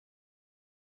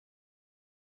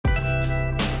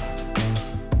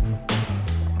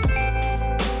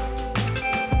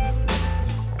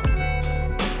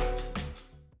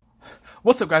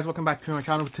What's up, guys? Welcome back to my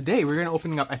channel. Today we're going to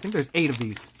opening up, I think there's 8 of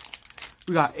these.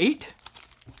 We got 8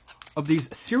 of these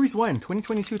Series 1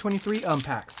 2022-23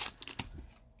 packs.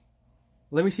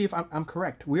 Let me see if I'm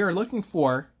correct. We are looking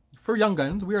for Young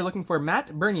Guns, we are looking for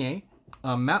Matt Bernier,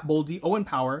 Matt Boldy, Owen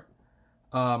Power,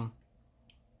 and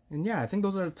yeah, I think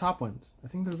those are the top ones. I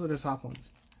think those are the top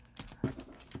ones.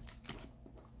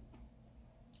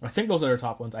 I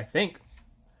think.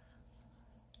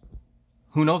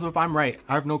 Who knows if I'm right?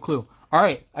 I have no clue.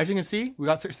 Alright, as you can see, we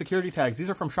got security tags. These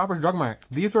are from Shoppers Drug Mart.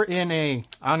 These were in a,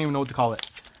 I don't even know what to call it.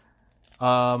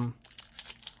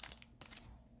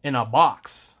 In a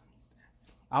box.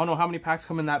 I don't know how many packs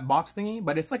come in that box thingy,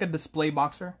 but it's like a display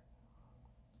boxer.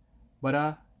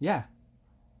 But, yeah.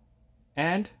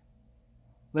 And,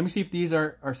 let me see if these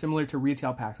are similar to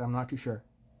retail packs. I'm not too sure.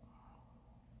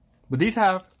 But these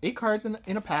have 8 cards in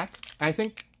a pack. I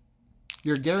think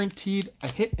you're guaranteed a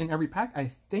hit in every pack, I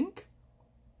think.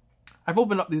 I've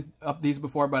opened up these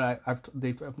before, but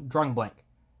they've drawn blank.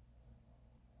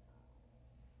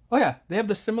 Oh yeah, they have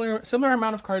the similar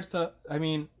amount of cards to, I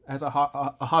mean, as a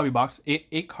hobby box. 8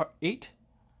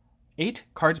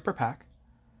 cards per pack,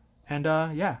 and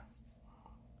yeah.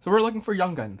 So we're looking for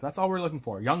Young Guns. That's all we're looking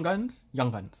for. Young Guns.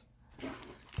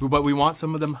 But we want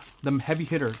some of them heavy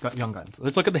hitter Young Guns.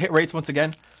 Let's look at the hit rates once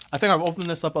again. I think I've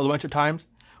opened this up a bunch of times.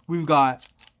 We've got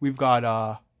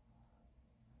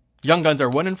Young Guns are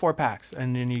 1 in 4 packs,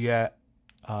 and then you get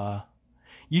UD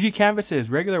Canvases,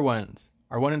 regular ones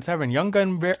are 1 in 7. Young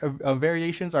Gun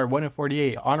variations are 1 in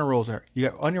 48. Honor rolls are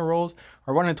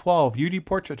 1 in 12. UD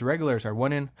Portraits regulars are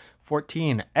 1 in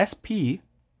 14. SP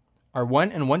are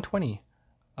 1 in 120.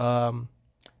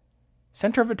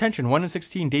 Center of Attention 1 in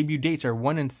 16. Debut dates are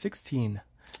 1 in 16.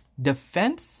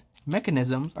 Defense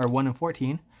Mechanisms are 1 in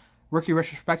 14. Rookie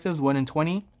Retrospectives 1 in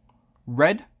 20.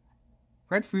 Red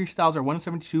Freestyles are 1 in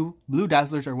 72. Blue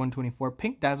Dazzlers are 1 in 24.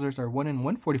 Pink Dazzlers are 1 in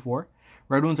 144.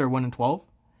 Red ones are 1 in 12.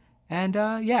 And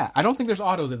yeah, I don't think there's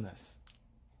autos in this.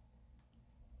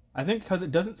 I think because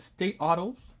it doesn't state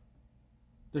autos,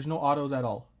 there's no autos at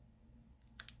all.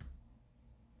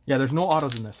 Yeah, there's no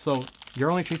autos in this, so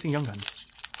you're only chasing Young Guns.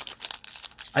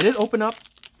 I did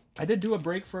do a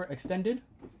break for extended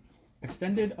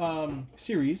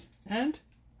series, and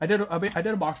I did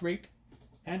a box break,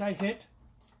 and I hit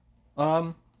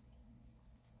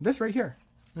this right here.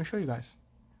 Let me show you guys.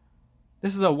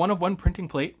 This is a 1-of-1 printing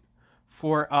plate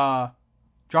for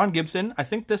John Gibson. I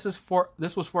think this was for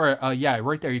yeah,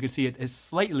 right there you can see it. It's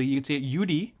slightly, you can see it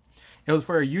UD. It was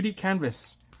for a UD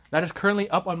canvas that is currently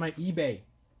up on my eBay.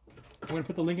 I'm gonna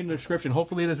put the link in the description.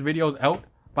 Hopefully this video is out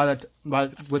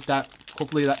with that.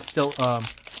 Hopefully that's still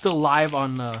live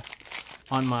on my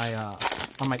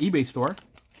eBay store.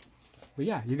 But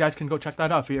yeah, you guys can go check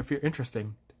that out if you're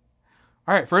interested.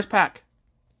 All right, first pack.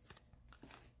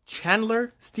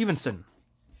 Chandler Stevenson.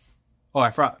 Oh,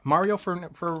 I forgot. Mario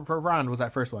Ferrand was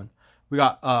that first one. We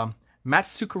got Matt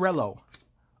Zuccarello.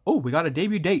 Oh, we got a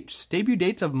debut dates. Debut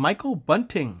dates of Michael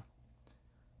Bunting.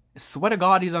 Swear to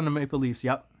God, he's on the Maple Leafs.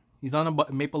 Yep, he's on the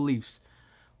Maple Leafs.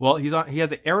 Well, he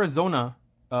has an Arizona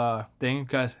thing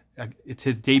because it's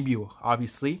his debut,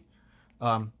 obviously.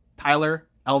 Tyler,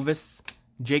 Elvis,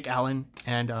 Jake Allen,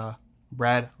 and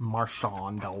Brad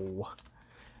Marchando.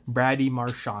 Brady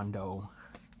Marchando.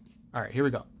 All right, here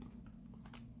we go.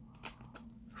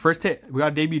 First hit, we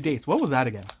got debut dates. What was that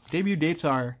again? Debut dates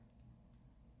are...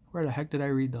 Where the heck did I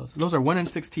read those? Those are 1 in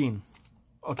 16.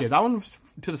 Okay, that one's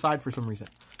to the side for some reason.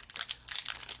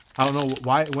 I don't know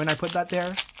when I put that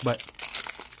there, but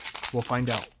we'll find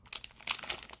out.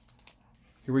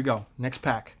 Here we go. Next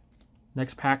pack.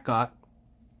 Next pack got...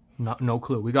 No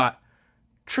clue. We got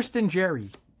Tristan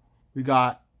Jerry. We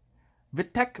got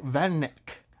Vitek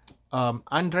Vanek.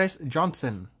 Andres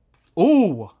Johnson.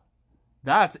 Oh,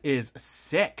 that is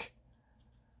sick.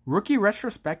 Rookie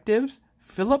Retrospectives,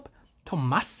 Philip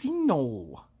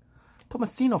Tomasino.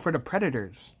 For the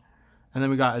Predators. And then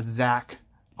we got Zach,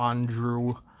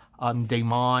 Andrew,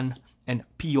 Damon, and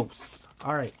Pios.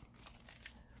 All right.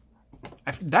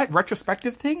 That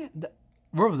retrospective thing,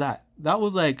 where was that? That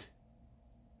was like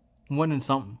 1 in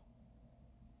something.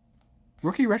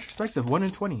 Rookie Retrospective, 1 in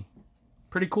 20.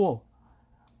 Pretty cool.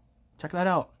 Check that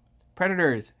out.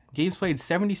 Predators. Games played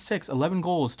 76, 11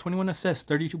 goals, 21 assists,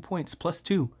 32 points, plus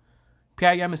 2.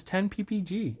 PIM is 10,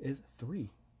 PPG is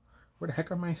 3. Where the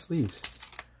heck are my sleeves?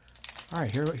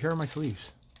 Alright, here are my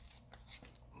sleeves.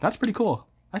 That's pretty cool.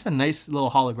 That's a nice little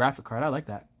holographic card. I like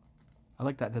that. I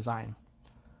like that design.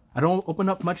 I don't open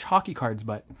up much hockey cards,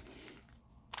 but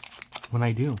when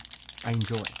I do, I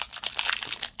enjoy.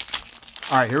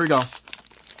 Alright, here we go.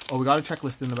 Oh, we got a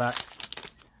checklist in the back.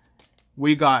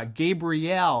 We got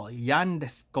Gabriel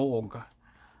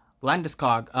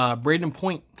Landeskog, Braden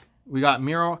Point. We got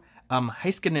Miro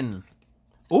Heiskanen.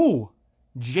 Oh,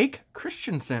 Jake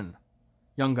Christensen.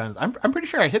 Young Guns. I'm pretty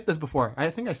sure I hit this before.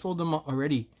 I think I sold them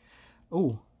already.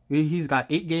 Oh, he's got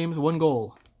 8 games, 1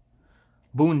 goal.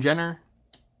 Boone Jenner,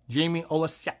 Jamie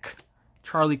Olasiak,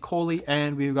 Charlie Coley,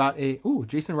 and we've got a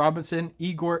Jason Robinson,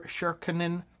 Igor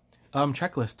Shirkanen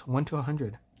checklist 1 to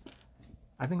 100.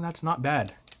 I think that's not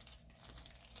bad.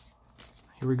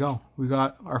 Here we go. We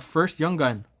got our first Young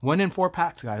Gun. 1 in 4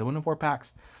 packs, guys. 1 in 4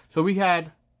 packs. So we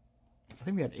had, I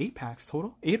think we had 8 packs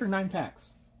total. 8 or 9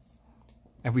 packs.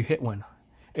 And we hit one.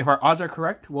 If our odds are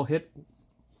correct, we'll hit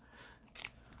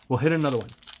another one.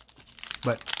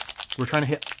 But we're trying to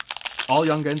hit all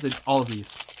Young Guns in all of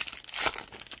these.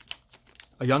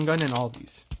 A Young Gun in all of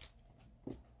these.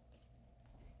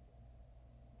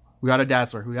 We got a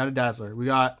Dazzler. We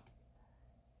got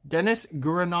Dennis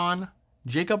Guranon,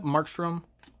 Jacob Markstrom,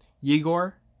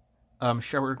 Yegor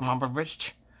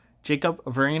Shevardnovich, Jacob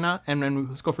Verena, and then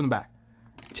let's go from the back.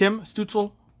 Tim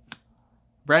Stutzel,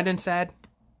 Brandon Sad,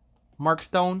 Mark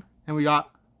Stone, and we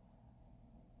got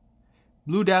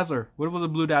Blue Dazzler. What was a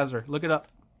Blue Dazzler? Look it up.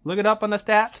 Look it up on the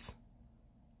stats.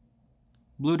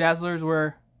 Blue Dazzlers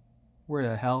were where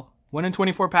the hell? 1 in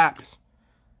 24 packs.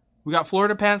 We got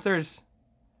Florida Panthers.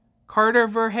 Carter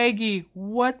Verhaeghe.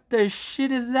 What the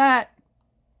shit is that?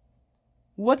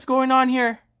 What's going on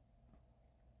here?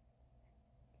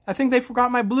 I think they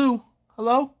forgot my blue.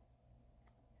 Hello?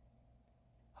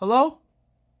 Hello?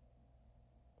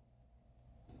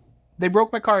 They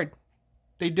broke my card.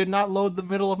 They did not load the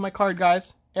middle of my card,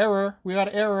 guys. Error. We got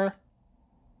an error.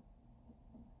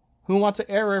 Who wants an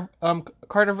error?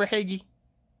 Carter Verhaeghe.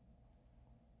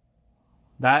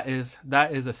 That is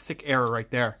a sick error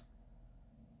right there.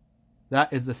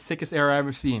 That is the sickest error I've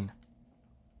ever seen.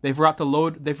 They forgot to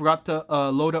load. They forgot to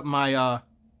load up my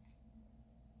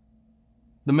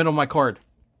the middle of my card.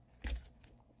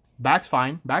 Back's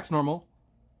fine. Back's normal.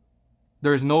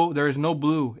 There is no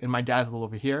blue in my Dazzle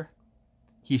over here.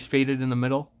 He's faded in the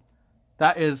middle.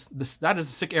 That is a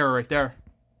sick error right there.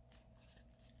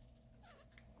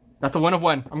 That's a 1 of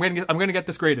 1. I'm gonna get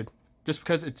this graded just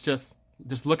because it's just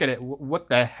look at it. What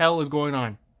the hell is going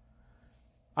on?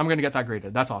 I'm gonna get that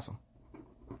graded. That's awesome.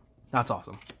 That's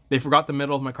awesome. They forgot the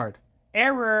middle of my card.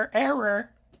 Error, error.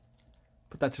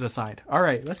 Put that to the side. All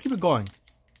right, let's keep it going.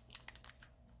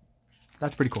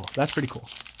 That's pretty cool. That's pretty cool.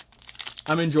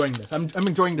 I'm enjoying this. I'm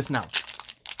enjoying this now.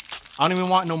 I don't even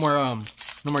want no more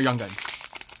Young Guns.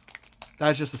 That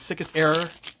is just the sickest error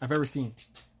I've ever seen.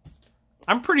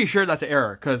 I'm pretty sure that's an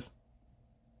error, because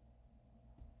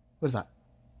what is that?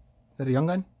 Is that a Young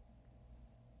Gun?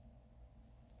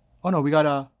 Oh no, we got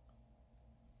a,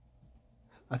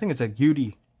 I think it's a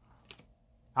UD.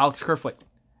 Alex Kerfoot.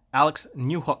 Alex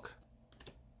Newhook.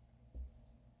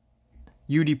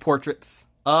 UD portraits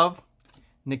of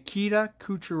Nikita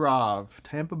Kucherov.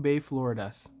 Tampa Bay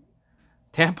Floridas.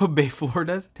 Tampa Bay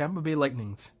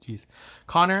Lightnings. Jeez.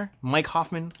 Connor, Mike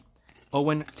Hoffman,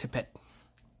 Owen Tippett.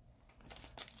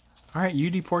 All right,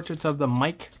 UD portraits of the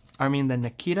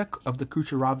Nikita of the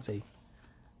Kucherovs.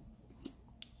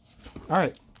 All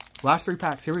right, last 3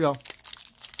 packs. Here we go.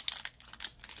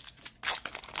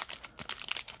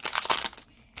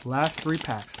 Last 3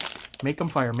 packs. Make them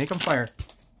fire. Make them fire.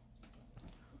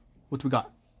 What we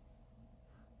got?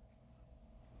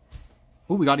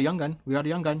 Oh, we got a Young Gun. We got a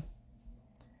Young Gun.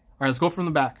 All right, let's go from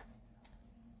the back.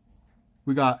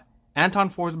 We got Anton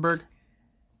Forsberg,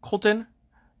 Colton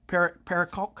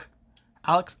Parakalk,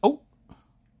 Alex. Oh,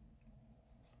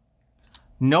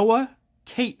 Noah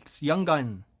Cates, Young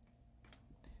Gun.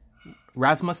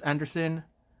 Rasmus Anderson,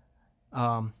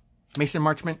 Mason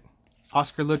Marchment,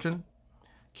 Oscar Ludgen,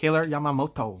 Kaylor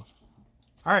Yamamoto. All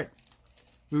right,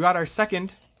 we got our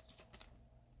second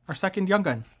Young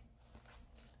Gun.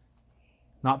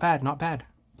 Not bad, not bad.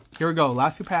 Here we go.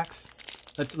 Last 2 packs.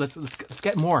 Let's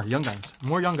get more Young Guns.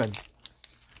 More Young Guns.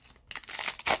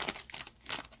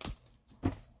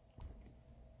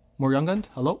 More Young Guns.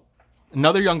 Hello.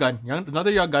 Another Young Gun.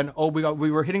 Another Young Gun. Oh,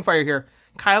 we were hitting fire here.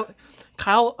 Kyle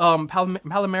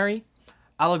Palmieri,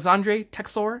 Alexandre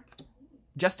Texor,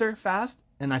 Jester Fast,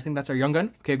 and I think that's our Young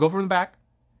Gun. Okay, go from the back.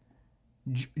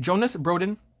 Jonas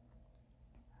Broden,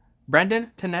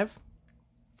 Brandon Tenev,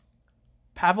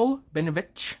 Pavel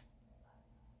Benovich.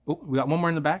 Oh, we got one more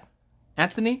in the back.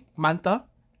 Anthony Manta,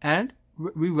 and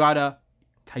we got a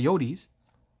Coyotes.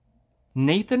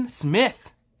 Nathan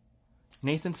Smith.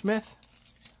 Nathan Smith.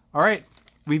 All right,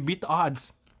 we beat the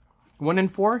odds. 1 in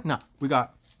 4? No, we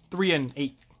got 3 and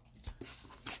 8.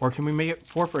 Or can we make it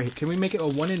 4 for 8? Can we make it a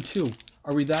 1 and 2?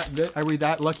 Are we that good? Are we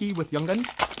that lucky with Young Guns?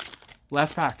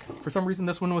 Last pack. For some reason,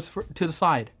 this one was to the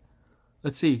side.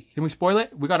 Let's see. Can we spoil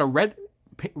it? We got a red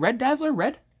Dazzler?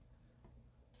 Red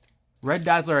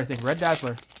Dazzler, I think. Red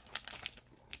Dazzler.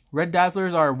 Red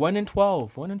Dazzlers are 1 in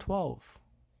 12. 1 in 12.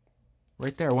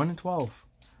 Right there, 1 in 12.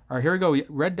 All right, here we go.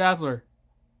 Red Dazzler.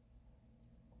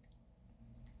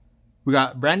 We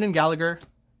got Brandon Gallagher,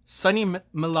 Sonny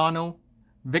Milano,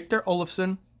 Victor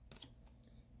Olofsson,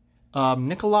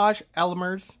 Nikolaj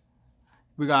Elmers.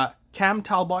 We got Cam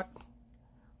Talbot,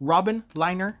 Robin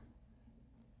Lehner,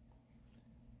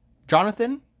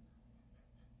 Jonathan.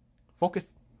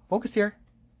 Focus here.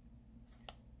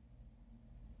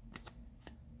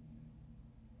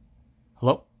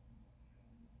 Hello?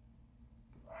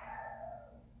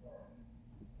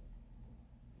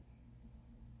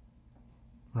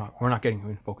 We're not getting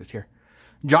in focus here.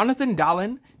 Jonathan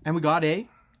Dallin, and we got a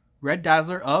Red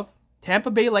Dazzler of Tampa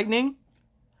Bay Lightning,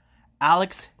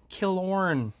 Alex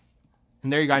Killorn.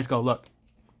 And there you guys go. Look.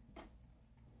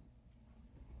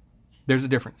 There's a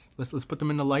difference. Let's put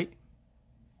them in the light.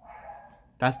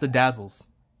 That's the Dazzles.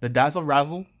 The Dazzle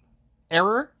Razzle.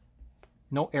 Error?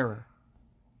 No error.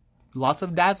 Lots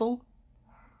of Dazzle.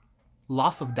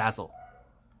 Loss of Dazzle.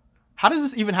 How does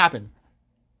this even happen?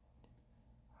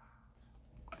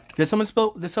 Did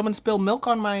someone spill milk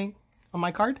on my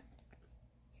card?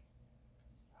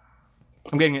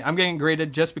 I'm getting it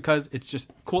graded just because it's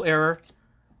just cool error.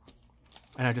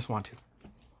 And I just want to.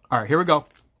 Alright, here we go.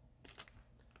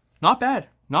 Not bad.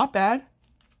 Not bad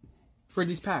for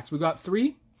these packs. We got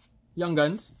 3 Young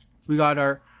Guns. We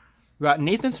got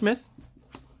Nathan Smith.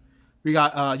 We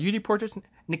got UD Portraits,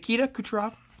 Nikita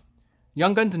Kucherov.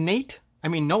 Young Guns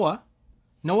Noah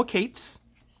Cates.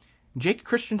 Jake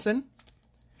Christensen.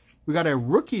 We got a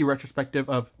rookie retrospective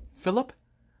of Philip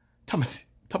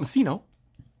Tomasino.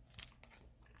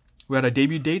 We got a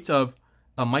debut dates of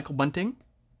Michael Bunting,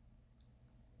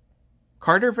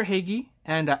 Carter Verhaeghe,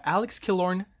 and Alex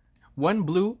Killorn. 1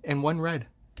 blue and 1 red.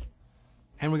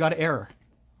 And we got an error.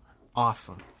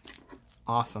 Awesome.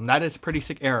 Awesome. That is pretty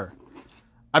sick error.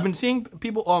 I've been seeing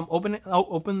people open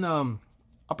the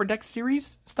Upper Deck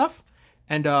series stuff.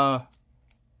 And I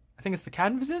think it's the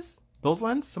canvases. Those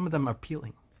ones, some of them are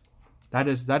peeling. That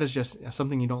is just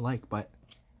something you don't like. But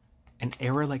an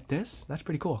error like this, that's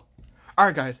pretty cool.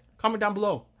 Alright guys, comment down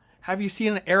below. Have you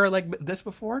seen an error like this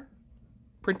before?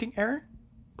 Printing error?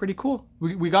 Pretty cool.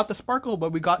 We got the sparkle,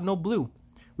 but we got no blue.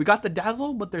 We got the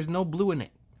dazzle, but there's no blue in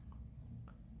it.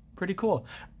 Pretty cool.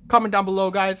 Comment down below,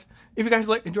 guys. If you guys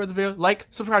enjoyed the video,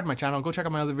 subscribe to my channel. Go check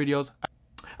out my other videos.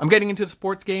 I'm getting into the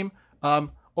sports game.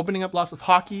 Opening up lots of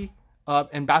hockey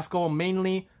and basketball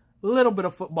mainly. A little bit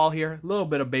of football here, a little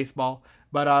bit of baseball.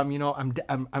 But you know,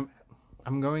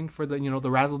 I'm going for the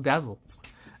the razzle dazzles.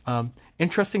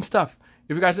 Interesting stuff.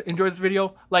 If you guys enjoyed this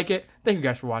video, like it. Thank you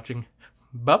guys for watching.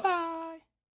 Bye bye.